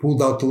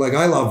pulled out to like,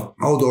 I love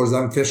outdoors,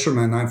 I'm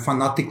fisherman, I'm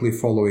fanatically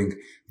following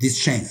these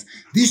chains.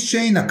 This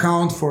chain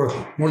account for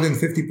more than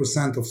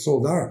 50% of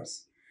sold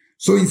arms.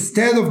 So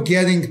instead of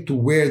getting to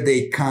where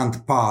they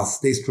can't pass,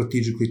 they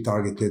strategically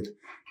targeted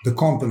the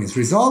companies.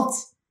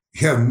 Results,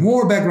 you have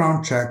more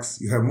background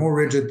checks, you have more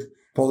rigid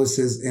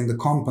policies in the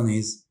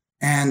companies,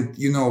 and,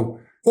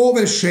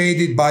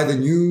 overshaded by the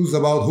news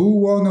about who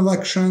won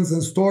elections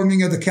and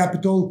storming at the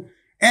Capitol,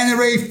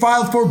 NRA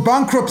filed for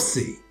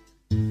bankruptcy.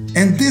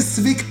 And this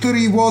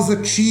victory was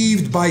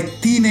achieved by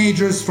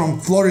teenagers from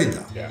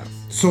Florida. Yeah.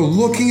 So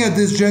looking at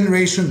this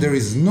generation, there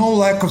is no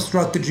lack of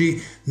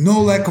strategy,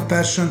 no lack of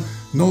passion,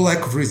 no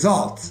lack of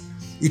results.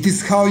 It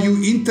is how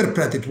you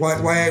interpret it. Why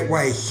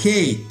I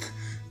hate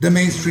the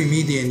mainstream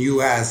media in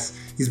US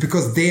is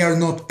because they are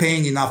not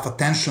paying enough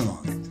attention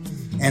on it.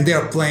 And they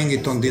are playing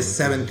it on this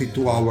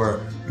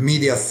 72-hour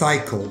media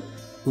cycle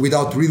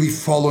without really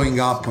following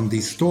up on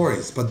these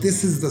stories. But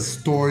this is the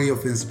story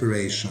of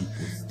inspiration.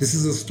 This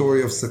is a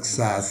story of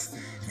success.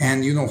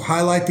 And,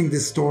 highlighting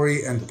this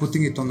story and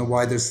putting it on a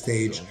wider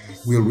stage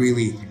will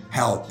really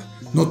help.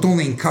 Not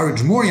only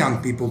encourage more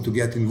young people to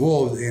get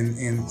involved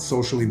in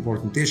socially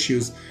important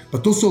issues,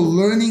 but also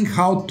learning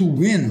how to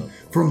win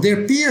from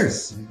their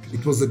peers.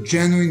 It was a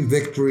genuine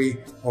victory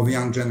of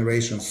young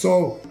generation.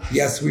 So,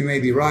 yes, we may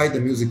be right, the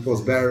music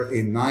was better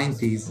in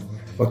 90s,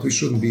 but we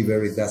shouldn't be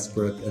very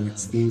desperate and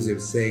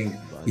exclusive saying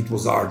it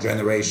was our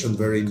generation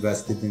very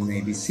invested in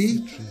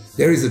ABC.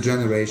 There is a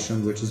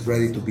generation which is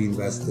ready to be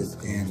invested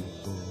in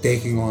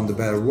taking on the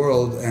better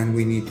world, and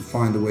we need to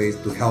find a way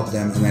to help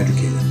them and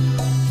educate them.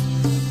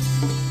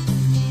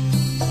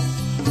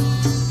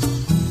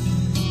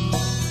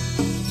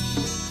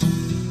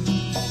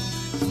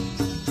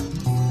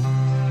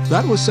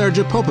 That was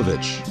Sergej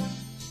Popovich.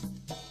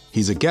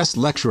 He's a guest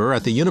lecturer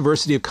at the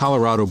University of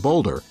Colorado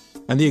Boulder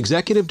and the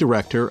executive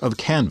director of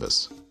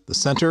Canvas, the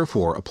Center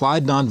for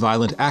Applied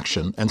Nonviolent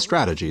Action and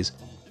Strategies,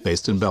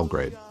 based in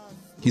Belgrade.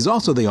 He's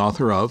also the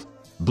author of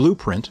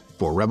Blueprint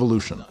for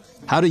Revolution: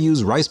 How to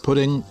Use Rice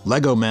Pudding,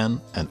 Lego Men,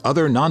 and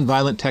Other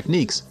Nonviolent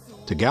Techniques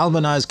to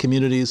Galvanize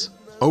Communities,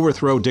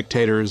 Overthrow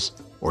Dictators,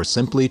 or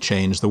Simply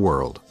Change the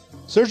World.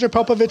 Sergej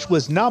Popovich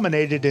was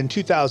nominated in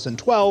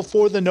 2012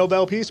 for the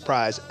Nobel Peace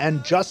Prize,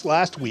 and just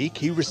last week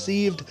he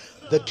received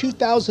the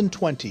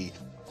 2020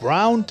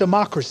 Brown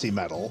Democracy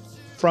Medal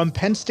from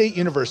Penn State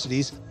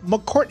University's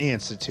McCourtney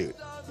Institute.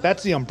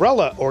 That's the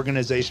umbrella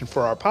organization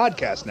for our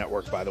podcast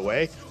network, by the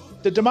way,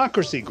 the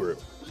Democracy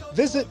Group.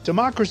 Visit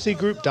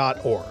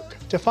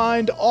democracygroup.org to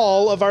find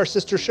all of our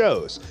sister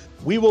shows.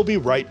 We will be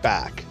right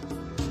back.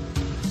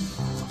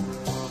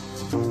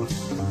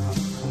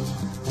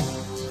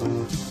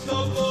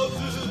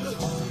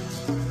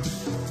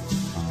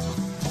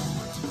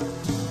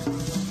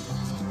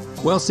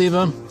 Well,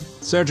 Siva,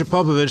 Sergej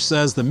Popovich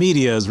says the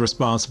media is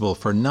responsible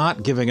for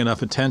not giving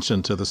enough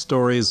attention to the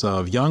stories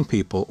of young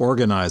people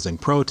organizing,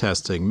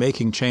 protesting,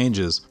 making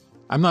changes.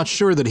 I'm not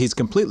sure that he's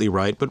completely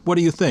right, but what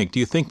do you think? Do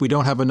you think we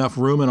don't have enough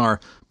room in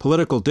our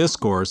political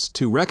discourse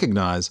to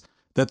recognize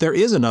that there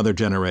is another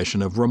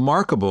generation of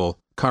remarkable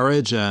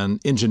courage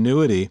and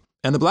ingenuity?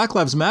 And the Black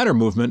Lives Matter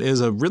movement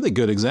is a really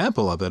good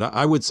example of it.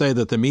 I would say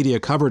that the media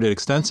covered it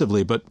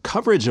extensively, but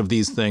coverage of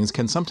these things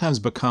can sometimes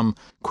become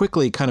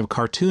quickly kind of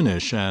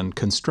cartoonish and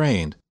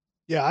constrained.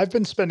 Yeah, I've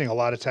been spending a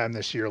lot of time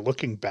this year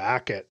looking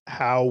back at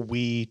how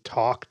we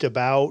talked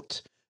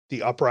about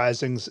the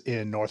uprisings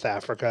in North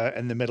Africa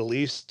and the Middle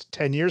East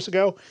 10 years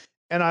ago.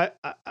 And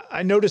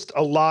I noticed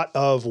a lot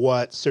of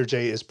what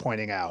Sergej is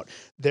pointing out.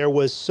 There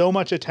was so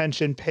much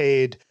attention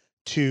paid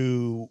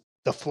to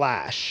the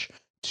flash,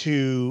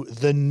 to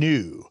the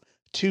new,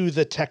 to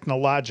the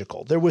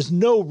technological. There was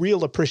no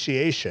real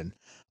appreciation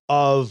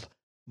of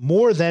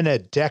more than a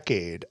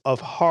decade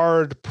of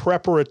hard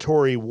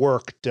preparatory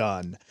work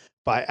done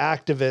by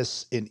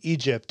activists in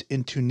Egypt,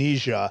 in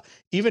Tunisia,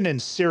 even in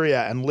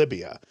Syria and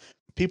Libya.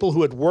 People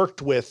who had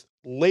worked with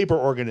labor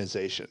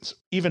organizations,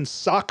 even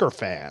soccer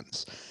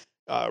fans,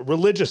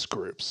 religious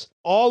groups,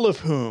 all of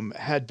whom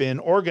had been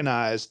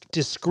organized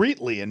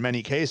discreetly in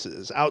many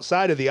cases,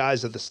 outside of the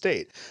eyes of the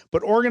state,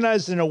 but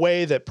organized in a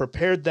way that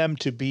prepared them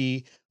to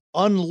be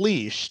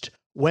unleashed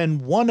when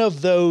one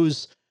of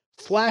those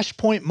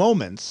flashpoint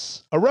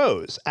moments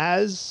arose,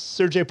 as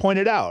Sergej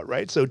pointed out,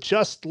 right? So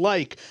just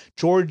like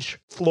George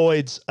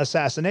Floyd's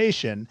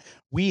assassination,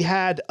 we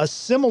had a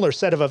similar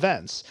set of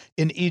events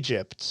in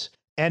Egypt,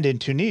 and in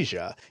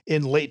Tunisia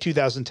in late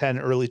 2010,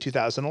 early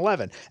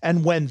 2011.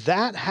 And when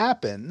that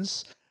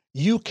happens,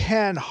 you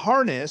can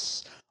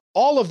harness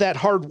all of that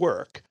hard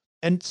work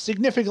and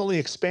significantly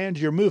expand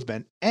your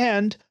movement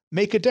and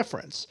make a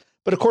difference.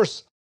 But of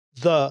course,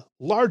 the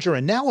larger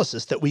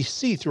analysis that we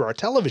see through our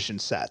television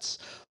sets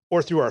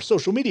or through our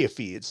social media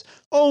feeds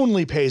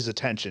only pays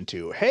attention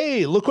to,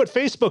 hey, look what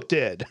Facebook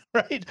did,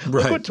 right?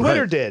 Look what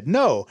Twitter did.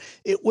 No,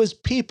 it was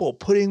people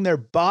putting their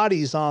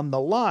bodies on the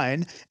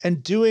line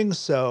and doing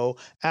so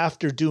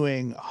after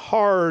doing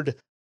hard,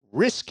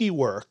 risky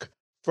work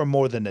for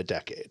more than a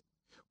decade.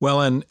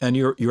 Well, and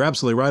you're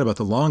absolutely right about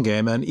the long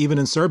game. And even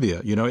in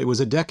Serbia, it was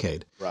a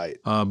decade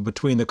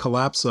between the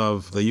collapse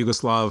of the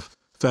Yugoslav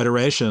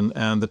Federation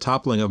and the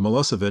toppling of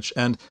Milosevic,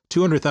 and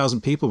 200,000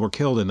 people were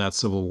killed in that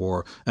civil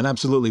war. An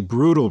absolutely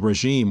brutal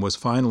regime was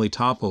finally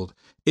toppled.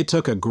 It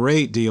took a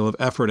great deal of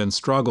effort and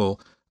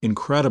struggle,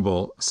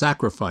 incredible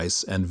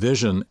sacrifice and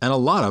vision, and a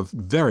lot of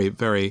very,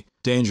 very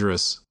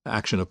dangerous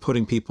action of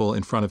putting people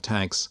in front of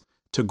tanks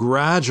to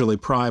gradually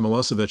pry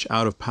Milosevic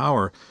out of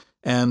power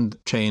and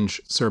change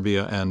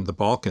Serbia and the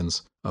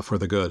Balkans for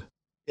the good.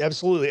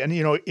 Absolutely. And,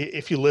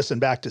 if you listen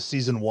back to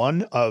season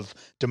 1 of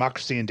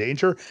Democracy in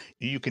Danger,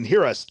 you can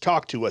hear us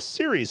talk to a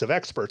series of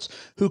experts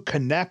who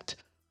connect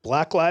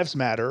Black Lives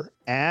Matter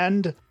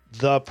and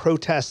the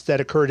protests that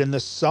occurred in the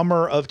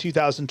summer of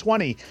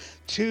 2020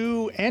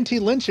 to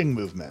anti-lynching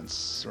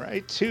movements,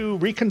 right? To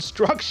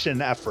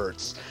Reconstruction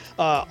efforts,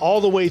 all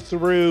the way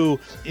through,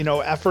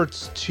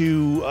 efforts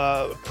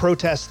to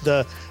protest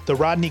the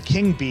Rodney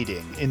King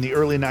beating in the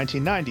early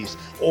 1990s,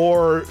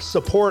 or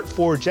support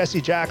for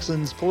Jesse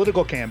Jackson's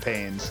political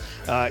campaigns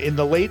in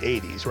the late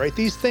 80s, right?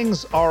 These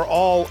things are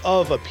all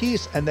of a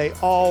piece, and they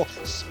all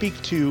speak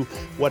to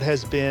what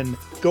has been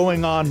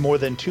going on more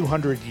than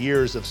 200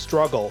 years of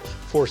struggle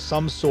for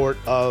some sort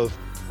of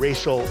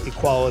racial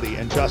equality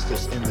and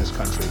justice in this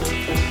country.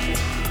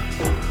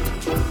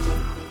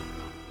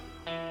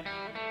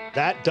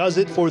 That does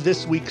it for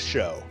this week's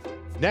show.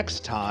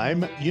 Next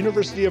time,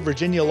 University of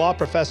Virginia law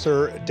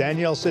professor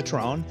Danielle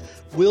Citron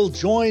will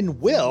join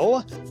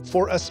Will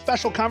for a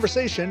special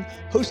conversation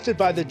hosted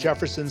by the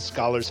Jefferson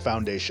Scholars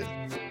Foundation.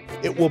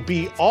 It will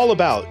be all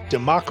about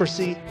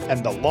democracy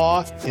and the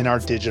law in our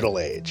digital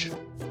age.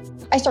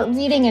 I start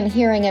reading and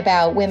hearing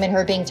about women who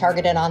are being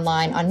targeted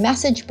online on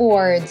message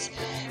boards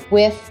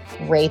with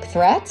rape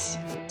threats,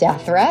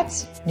 death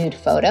threats, nude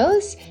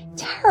photos,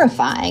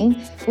 terrifying,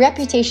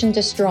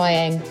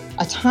 reputation-destroying,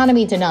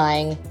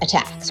 autonomy-denying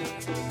attacks.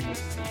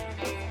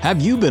 Have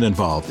you been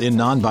involved in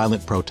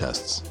nonviolent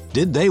protests?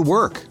 Did they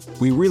work?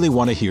 We really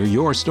want to hear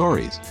your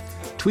stories.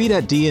 Tweet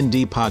at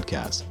D&D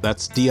Podcast,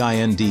 that's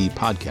D-I-N-D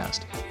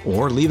Podcast,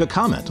 or leave a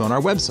comment on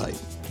our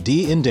website,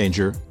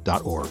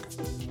 dindanger.org.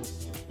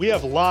 We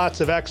have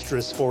lots of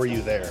extras for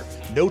you there.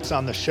 Notes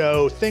on the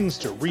show, things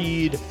to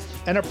read,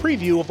 and a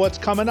preview of what's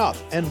coming up.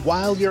 And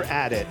while you're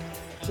at it,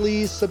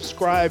 please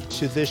subscribe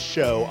to this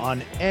show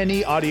on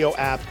any audio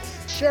app.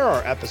 Share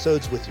our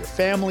episodes with your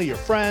family, your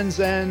friends,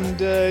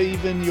 and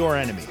even your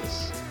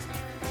enemies.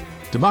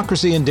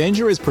 Democracy in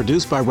Danger is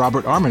produced by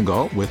Robert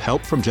Armengol with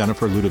help from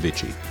Jennifer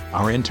Ludovici.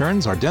 Our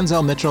interns are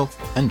Denzel Mitchell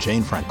and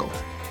Jane Frankel.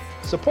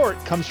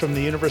 Support comes from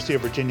the University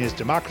of Virginia's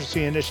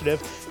Democracy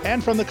Initiative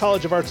and from the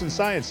College of Arts and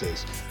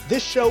Sciences.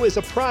 This show is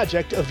a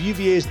project of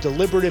UVA's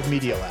Deliberative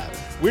Media Lab.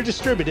 We're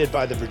distributed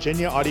by the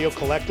Virginia Audio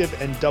Collective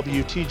and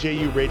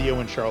WTJU Radio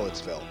in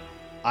Charlottesville.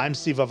 I'm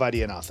Siva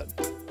Vaidyanathan.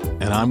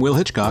 And I'm Will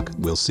Hitchcock.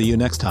 We'll see you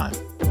next time.